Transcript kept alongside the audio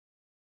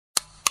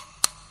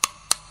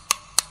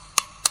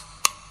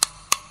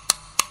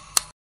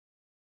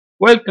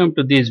Welcome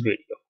to this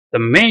video. The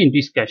main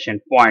discussion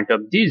point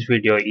of this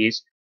video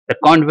is the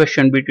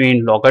conversion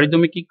between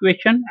logarithmic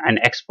equation and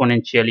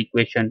exponential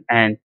equation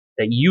and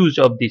the use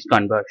of this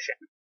conversion.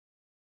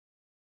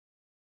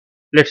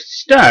 Let's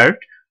start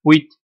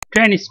with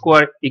 10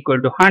 square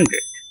equal to 100.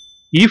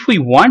 If we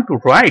want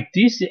to write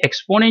this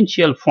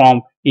exponential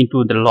form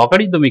into the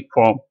logarithmic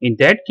form, in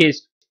that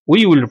case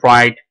we will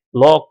write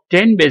log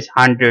 10 base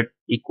 100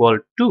 equal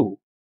to.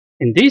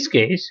 In this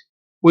case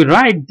we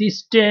write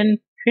this 10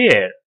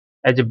 here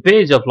as a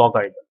base of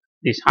logarithm,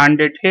 this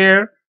 100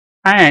 here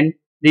and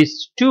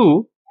this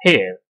 2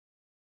 here,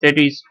 that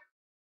is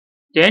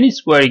 10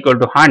 square equal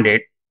to 100.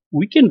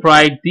 We can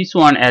write this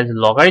one as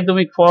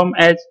logarithmic form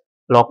as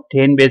log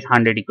 10 base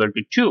 100 equal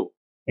to 2.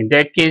 In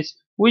that case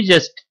we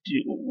just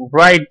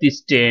write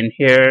this 10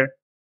 here,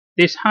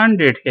 this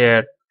 100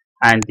 here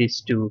and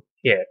this 2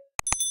 here.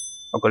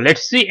 Okay,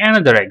 let's see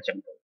another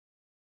example.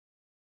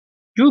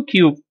 2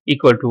 cube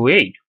equal to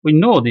 8. We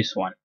know this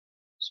one.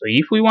 So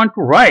if we want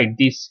to write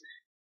this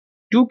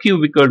 2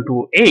 cube equal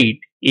to 8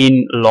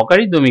 in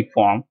logarithmic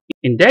form,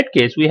 in that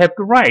case we have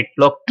to write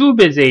log 2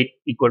 base 8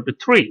 equal to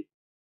 3.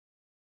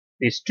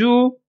 This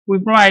 2 we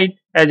write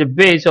as a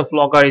base of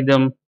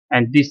logarithm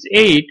and this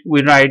 8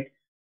 we write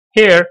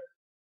here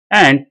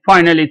and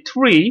finally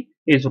 3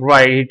 is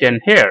written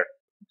here.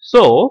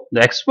 So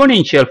the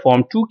exponential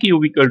form 2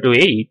 cube equal to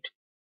 8,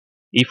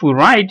 if we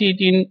write it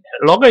in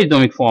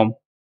logarithmic form,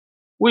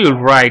 we will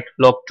write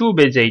log 2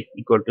 base 8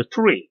 equal to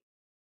 3.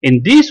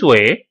 In this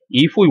way,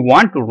 if we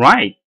want to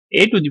write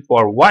a to the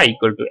power y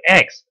equal to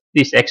x,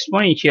 this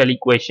exponential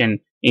equation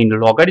in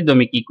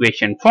logarithmic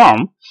equation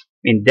form,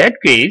 in that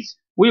case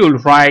we will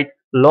write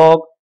log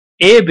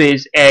a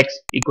base x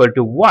equal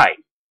to y.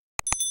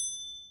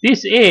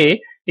 This a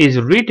is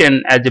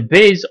written as a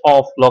base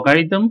of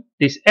logarithm,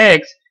 this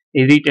x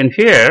is written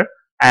here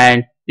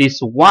and this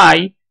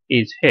y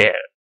is here.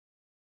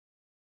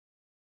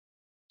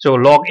 So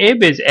log a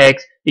base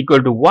x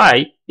equal to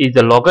y is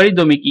the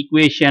logarithmic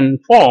equation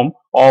form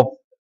of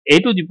a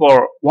to the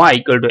power y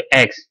equal to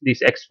x,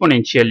 this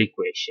exponential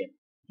equation.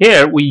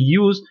 Here we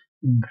use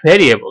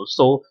variables,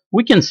 so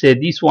we can say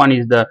this one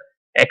is the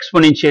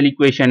exponential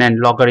equation and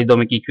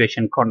logarithmic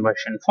equation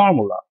conversion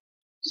formula.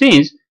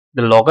 Since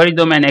the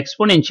logarithm and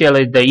exponential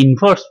is the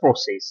inverse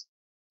process,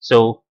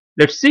 so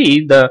let's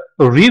see the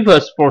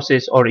reverse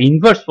process or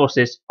inverse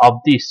process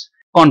of this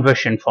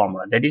conversion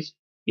formula. That is,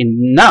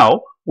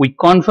 now we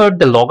convert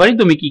the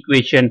logarithmic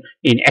equation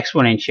in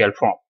exponential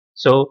form.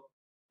 So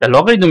the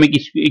logarithmic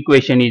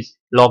equation is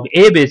log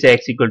a base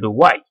x equal to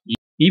y.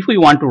 If we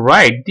want to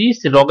write this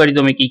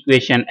logarithmic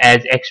equation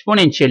as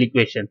exponential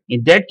equation,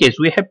 in that case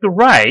we have to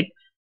write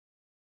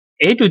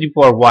a to the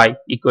power y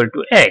equal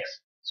to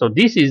x. So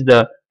this is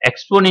the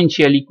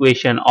exponential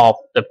equation of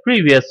the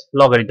previous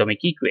logarithmic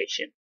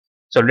equation.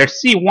 So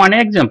let's see one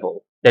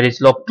example, that is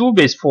log 2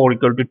 base 4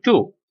 equal to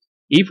 2.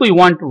 If we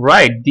want to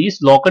write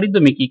this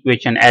logarithmic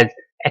equation as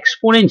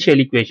exponential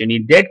equation,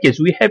 in that case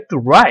we have to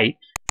write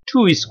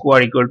 2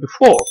 square equal to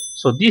 4.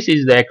 So this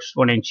is the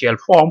exponential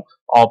form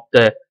of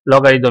the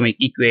logarithmic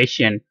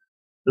equation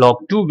log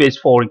 2 base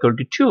 4 equal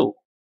to 2.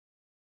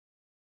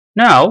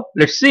 Now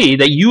let's see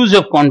the use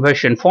of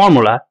conversion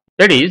formula,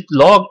 that is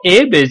log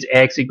a base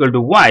x equal to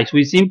y,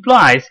 which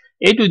implies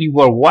a to the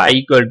power y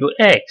equal to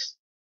x.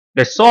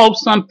 Let's solve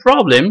some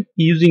problem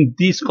using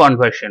this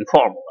conversion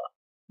formula.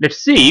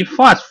 Let's see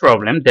first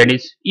problem, that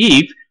is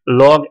if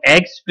log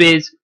x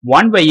base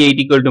 1 by 8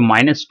 equal to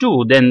minus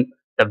 2, then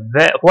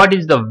what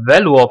is the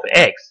value of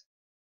x?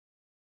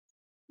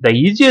 The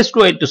easiest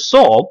way to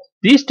solve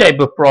this type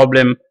of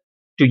problem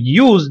to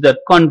use the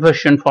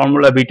conversion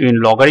formula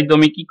between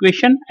logarithmic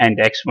equation and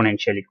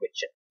exponential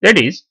equation. That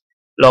is,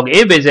 log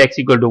a base x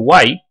equal to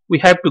y, we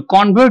have to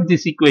convert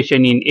this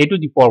equation in a to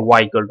the power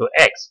y equal to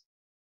x.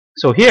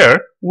 So here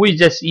we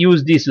just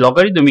use this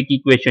logarithmic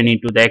equation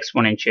into the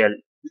exponential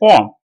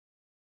form.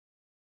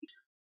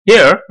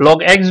 Here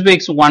log x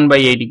base 1 by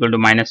 8 equal to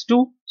minus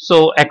 2.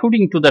 So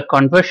according to the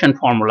conversion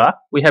formula,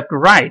 we have to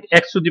write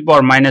x to the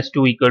power minus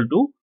 2 equal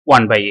to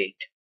 1 by 8.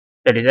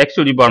 That is x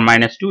to the power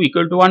minus 2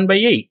 equal to 1 by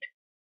 8.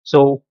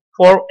 So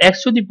for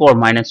x to the power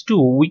minus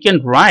 2, we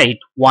can write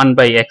 1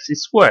 by x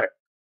squared.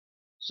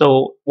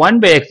 So 1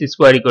 by x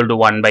squared equal to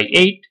 1 by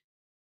 8.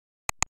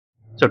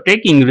 So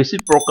taking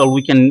reciprocal,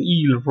 we can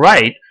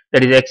write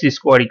that is x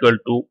squared equal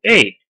to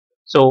 8.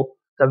 So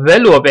the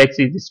value of x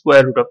is the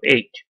square root of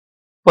 8.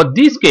 For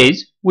this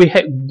case, we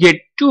get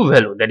two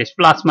values, that is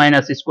plus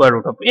minus square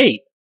root of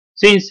 8.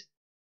 Since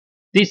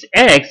this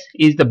x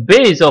is the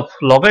base of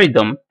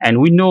logarithm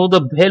and we know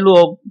the value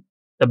of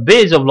the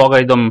base of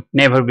logarithm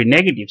never be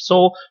negative,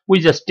 so we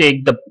just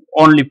take the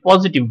only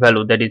positive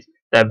value, that is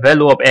the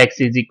value of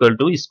x is equal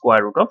to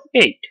square root of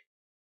 8.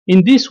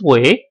 In this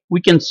way,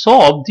 we can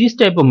solve this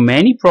type of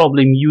many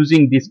problem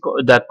using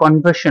the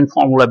conversion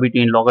formula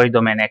between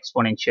logarithm and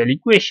exponential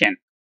equation.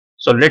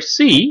 So let's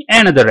see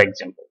another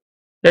example.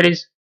 That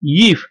is,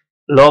 if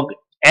log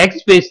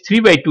x base 3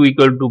 by 2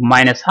 equal to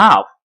minus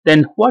half,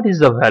 then what is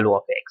the value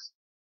of x?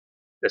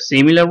 The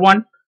similar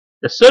one,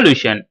 the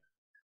solution.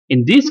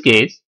 In this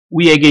case,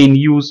 we again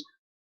use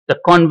the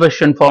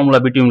conversion formula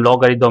between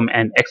logarithm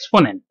and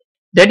exponent.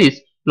 That is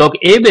log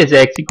a base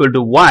x equal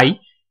to y.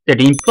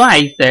 That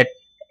implies that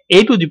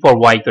a to the power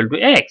y equal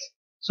to x.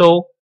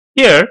 So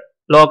here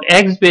log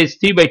x base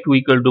 3 by 2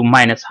 equal to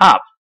minus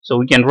half. So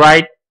we can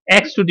write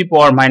x to the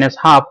power minus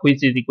half,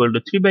 which is equal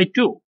to 3 by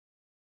 2.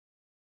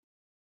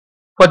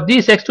 For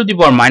this x to the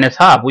power minus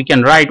half, we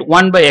can write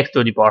 1 by x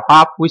to the power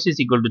half, which is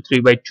equal to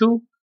 3 by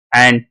 2,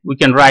 and we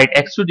can write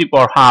x to the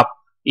power half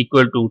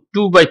equal to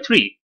 2 by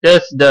 3.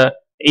 Thus the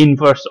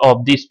inverse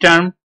of this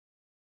term.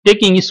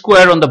 Taking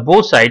square on the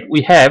both sides,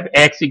 we have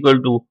x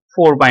equal to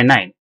 4 by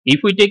 9.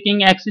 If we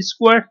taking x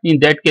square, in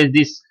that case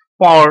this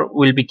power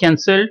will be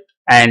cancelled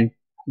and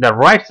the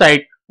right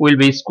side will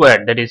be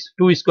squared. That is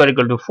 2 square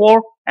equal to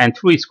 4 and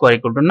 3 square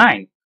equal to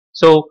 9.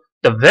 So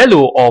the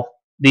value of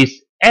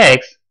this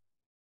x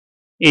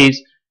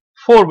is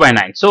 4 by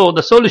 9. So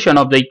the solution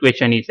of the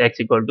equation is x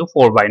equal to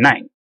 4 by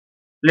 9.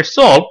 Let's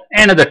solve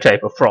another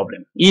type of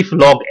problem. If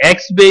log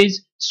x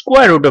base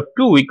square root of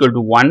 2 equal to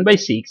 1 by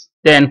 6,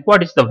 then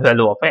what is the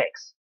value of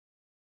x?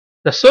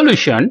 The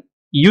solution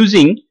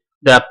using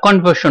the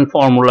conversion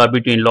formula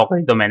between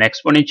logarithm and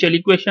exponential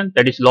equation,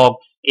 that is log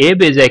a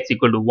base x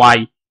equal to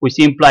y, which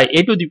imply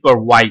a to the power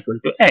y equal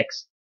to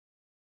x.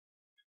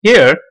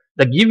 Here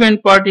the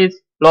given part is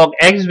log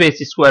x base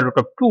square root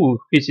of 2,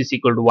 which is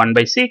equal to 1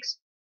 by 6.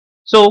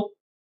 So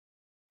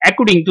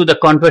according to the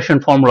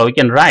conversion formula, we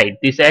can write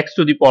this x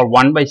to the power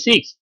 1 by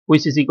 6,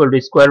 which is equal to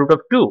square root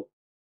of 2.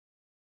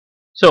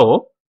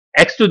 So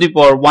x to the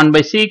power 1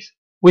 by 6,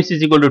 which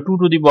is equal to 2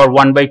 to the power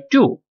 1 by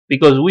 2,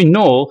 because we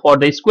know for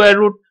the square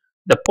root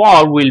the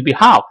power will be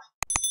half.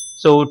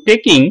 So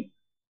taking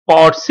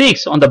power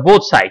 6 on the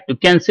both sides to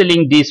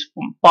cancelling this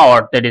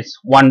power, that is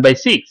 1 by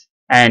 6,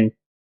 and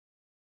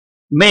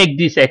make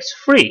this x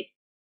free.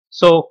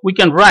 So we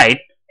can write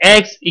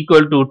x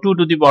equal to 2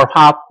 to the power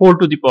half whole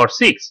to the power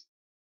 6.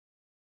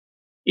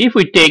 If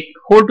we take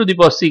whole to the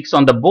power 6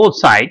 on the both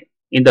sides,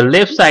 in the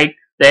left side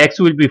the x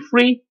will be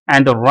free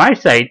and the right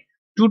side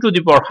 2 to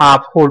the power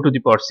half whole to the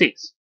power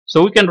 6.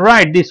 So we can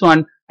write this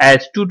one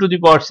as 2 to the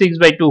power 6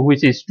 by 2,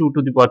 which is 2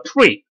 to the power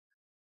 3.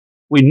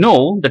 We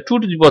know the 2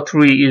 to the power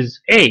 3 is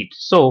 8.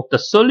 So the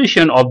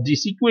solution of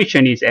this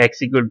equation is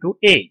x equal to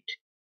 8.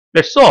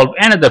 Let's solve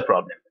another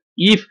problem.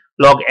 If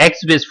log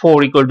x base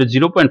 4 equal to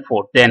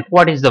 0.4, then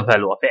what is the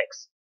value of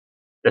x?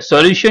 The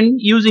solution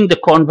using the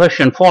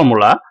conversion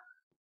formula,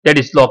 that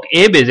is log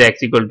a base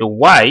x equal to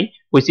y,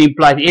 which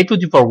implies a to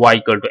the power y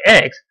equal to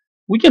x,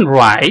 we can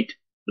write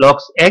log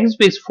x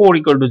base 4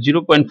 equal to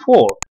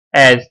 0.4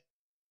 as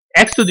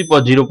x to the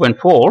power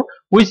 0.4,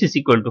 which is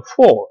equal to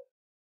 4.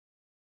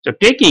 So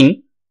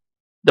taking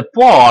the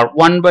power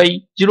 1 by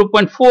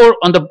 0.4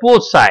 on the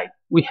both sides,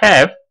 we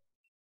have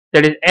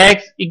that is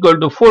x equal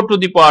to 4 to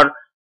the power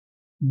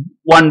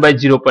 1 by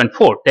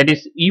 0.4. That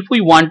is, if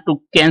we want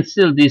to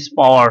cancel this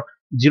power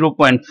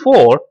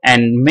 0.4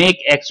 and make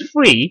x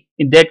free,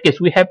 in that case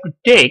we have to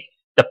take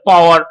the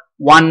power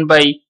 1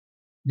 by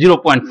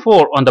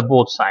 0.4 on the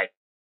both sides.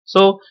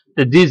 So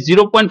this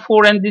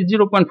 0.4 and this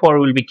 0.4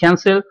 will be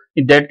cancelled.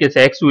 In that case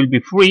x will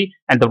be free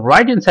and the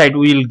right hand side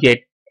we will get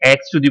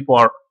x to the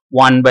power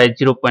 1 by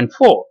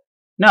 0.4.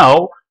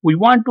 Now we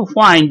want to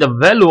find the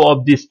value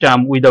of this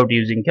term without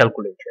using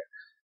calculator.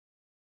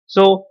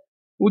 So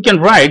we can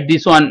write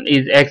this one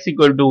is x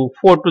equal to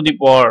 4 to the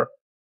power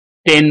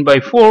 10 by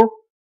 4.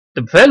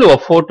 The value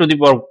of 4 to the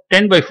power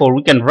 10 by 4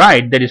 we can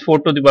write, that is 4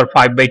 to the power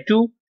 5 by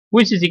 2,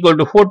 which is equal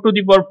to 4 to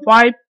the power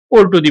 5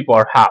 whole to the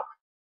power half.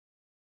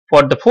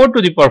 For the 4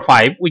 to the power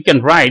 5 we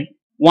can write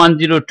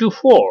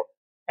 1024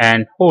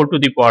 and whole to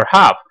the power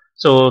half.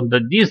 So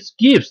this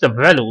gives the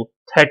value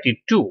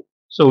 32.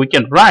 So we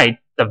can write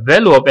the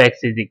value of x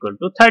is equal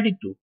to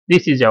 32.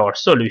 This is our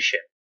solution.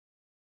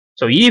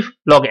 So if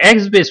log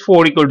x base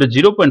 4 equal to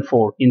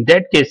 0.4, in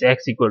that case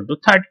x equal to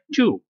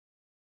 32.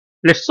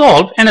 Let's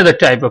solve another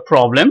type of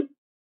problem.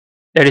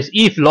 That is,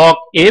 if log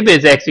a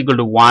base x equal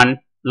to 1,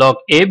 log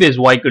a base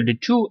y equal to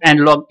 2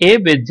 and log a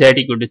base z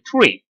equal to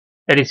 3.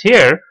 That is,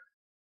 here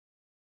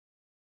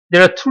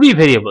there are three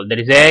variables, that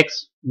is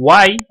x,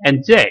 y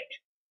and z,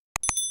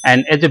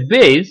 and as a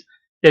base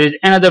there is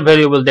another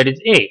variable, that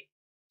is a.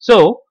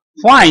 So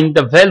find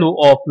the value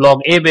of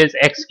log a base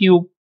x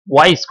cube,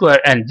 y square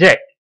and z.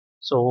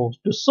 So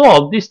to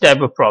solve this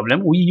type of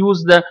problem, we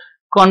use the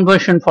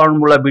conversion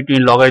formula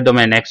between logarithm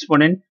and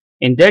exponent.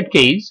 In that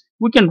case,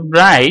 we can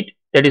write,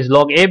 that is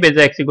log a base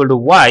x equal to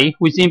y,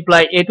 which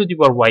imply a to the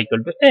power y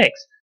equal to x.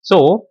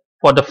 So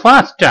for the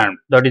first term,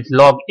 that is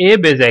log a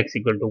base x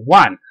equal to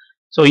 1.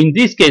 So in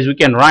this case, we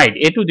can write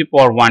a to the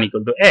power 1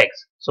 equal to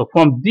x. So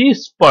from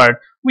this part,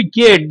 we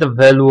get the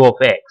value of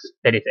x,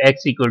 that is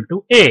x equal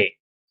to a.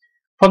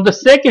 From the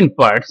second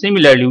part,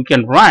 similarly, we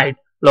can write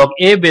log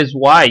a base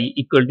y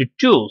equal to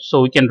 2.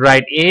 So we can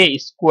write a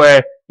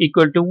square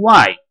equal to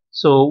y.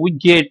 So we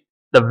get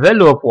the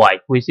value of y,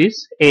 which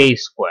is a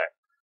square.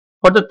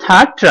 For the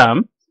third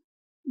term,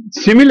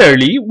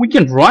 similarly, we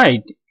can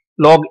write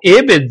log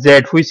a base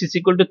z, which is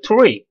equal to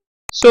 3.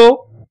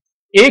 So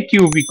a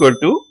cube equal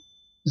to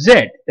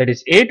z, that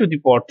is a to the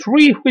power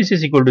 3, which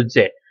is equal to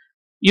z.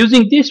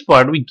 Using this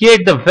part, we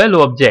get the value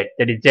of z,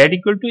 that is z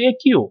equal to a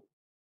cube.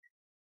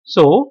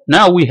 So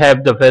now we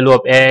have the value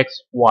of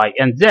x, y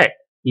and z.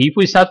 If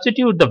we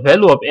substitute the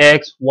value of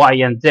x, y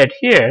and z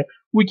here,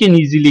 we can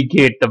easily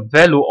get the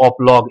value of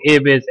log a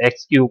base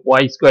x cube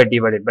y square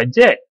divided by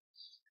z.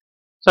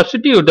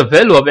 Substitute the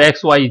value of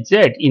x, y,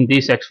 z in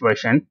this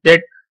expression,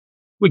 that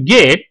we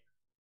get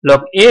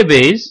log a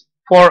base.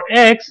 For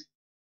x,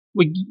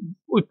 we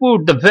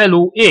put the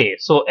value a,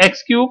 so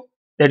x cube,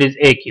 that is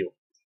a cube.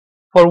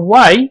 For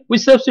y, we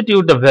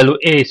substitute the value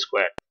a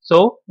square,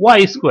 so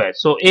y square,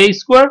 so a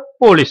square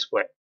whole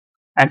square.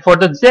 And for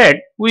the z,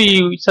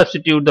 we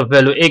substitute the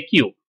value a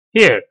cube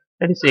here,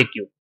 that is a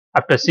cube.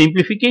 After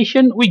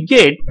simplification, we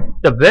get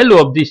the value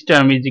of this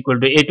term is equal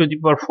to a to the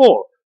power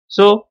 4.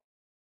 So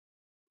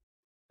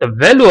the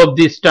value of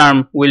this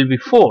term will be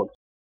 4.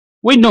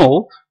 We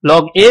know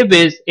log a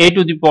base a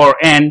to the power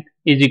n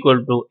is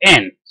equal to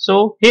n.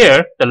 So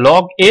here the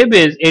log a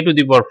base a to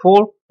the power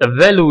 4, the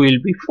value will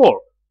be 4.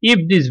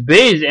 If this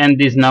base and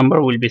this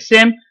number will be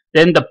same,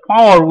 then the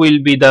power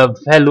will be the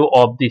value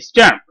of this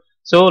term.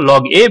 So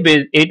log a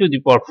base a to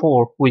the power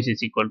 4, which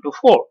is equal to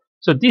 4.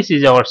 So this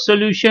is our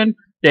solution,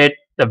 that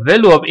the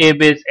value of a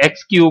base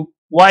x cube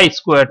y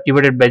square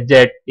divided by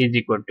z is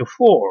equal to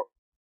 4.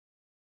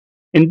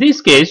 In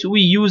this case, we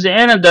use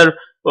another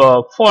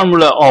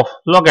formula of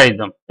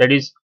logarithm, that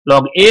is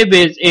log a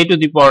base a to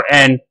the power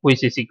n,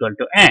 which is equal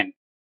to n.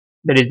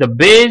 That is the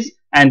base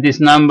and this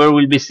number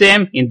will be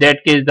same. In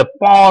that case, the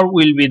power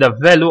will be the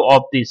value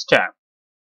of this term.